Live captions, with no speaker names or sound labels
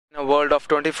world of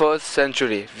 21st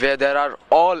century where there are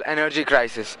all energy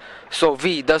crises. So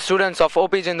we, the students of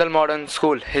OP Jindal Modern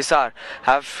School, Hisar,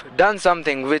 have done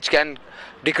something which can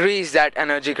decrease that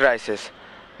energy crisis.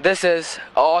 This is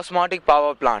a osmotic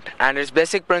power plant, and its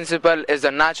basic principle is the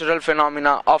natural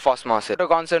phenomena of osmosis. Water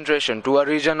concentration to a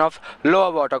region of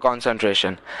lower water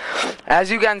concentration. As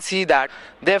you can see that,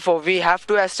 therefore we have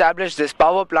to establish this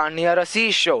power plant near a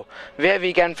seashore where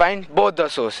we can find both the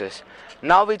sources.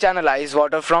 Now we channelize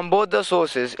water from both the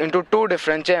sources into two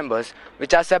different chambers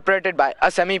which are separated by a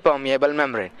semi-permeable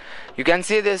membrane. You can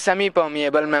see this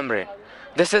semi-permeable membrane.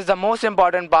 This is the most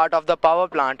important part of the power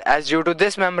plant, as due to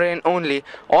this membrane only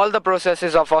all the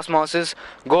processes of osmosis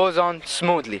goes on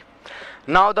smoothly.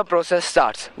 Now the process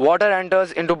starts. Water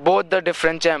enters into both the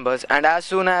different chambers, and as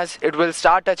soon as it will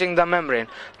start touching the membrane,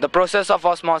 the process of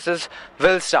osmosis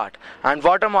will start, and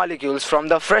water molecules from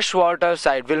the fresh water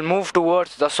side will move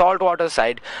towards the salt water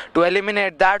side to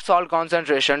eliminate that salt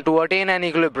concentration to attain an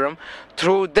equilibrium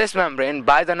through this membrane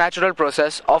by the natural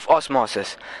process of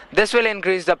osmosis. This will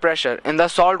increase the pressure in the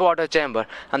salt water chamber,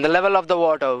 and the level of the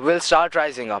water will start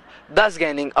rising up, thus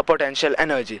gaining a potential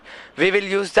energy. We will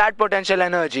use that potential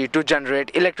energy to generate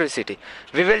electricity.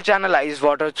 We will channelize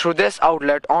water through this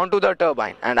outlet onto the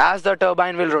turbine, and as the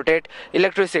turbine will rotate,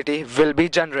 electricity will be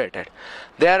generated.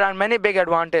 There are many big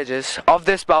advantages of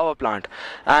this power plant,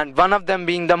 and one of them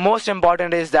being the most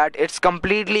important is that it's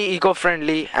completely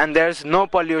eco-friendly and there's no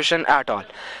pollution at all.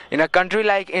 In a country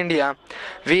like India,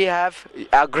 we have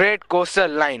a great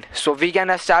coastal line, so we can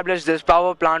establish this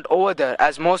power plant over there,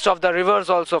 as most of the rivers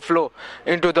also flow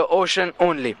into the ocean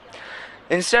only.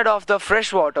 Instead of the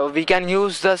fresh water, we can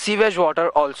use the sewage water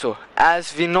also,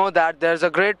 as we know that there's a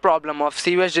great problem of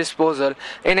sewage disposal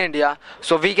in India,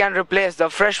 so we can replace the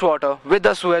fresh water with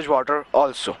the sewage water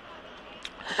also.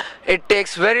 It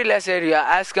takes very less area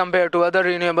as compared to other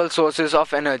renewable sources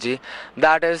of energy,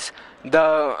 that is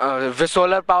the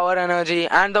solar power energy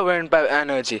and the wind power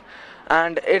energy.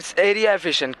 And it's area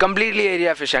efficient, completely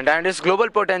area efficient, and its global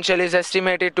potential is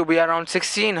estimated to be around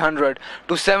 1600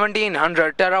 to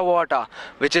 1700 terawatt-hour,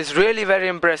 which is really very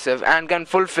impressive and can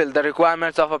fulfill the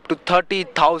requirements of up to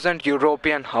 30,000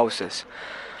 European houses.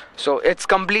 So it's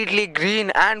completely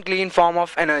green and clean form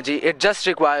of energy. It just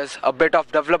requires a bit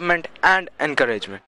of development and encouragement.